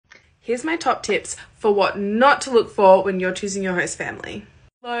Here's my top tips for what not to look for when you're choosing your host family.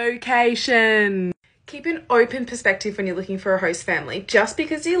 Location. Keep an open perspective when you're looking for a host family. Just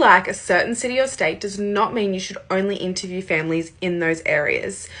because you like a certain city or state does not mean you should only interview families in those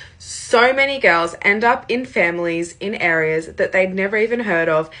areas. So many girls end up in families in areas that they'd never even heard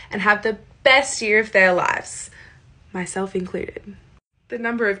of and have the best year of their lives, myself included. The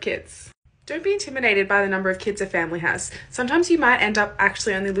number of kids. Don't be intimidated by the number of kids a family has. Sometimes you might end up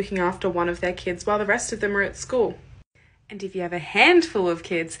actually only looking after one of their kids while the rest of them are at school. And if you have a handful of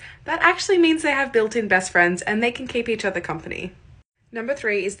kids, that actually means they have built-in best friends and they can keep each other company. Number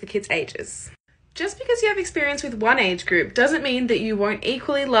 3 is the kids' ages. Just because you have experience with one age group doesn't mean that you won't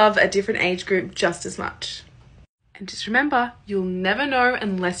equally love a different age group just as much. And just remember, you'll never know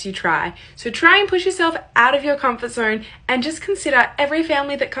unless you try. So try and push yourself out of your comfort zone and just consider every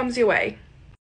family that comes your way.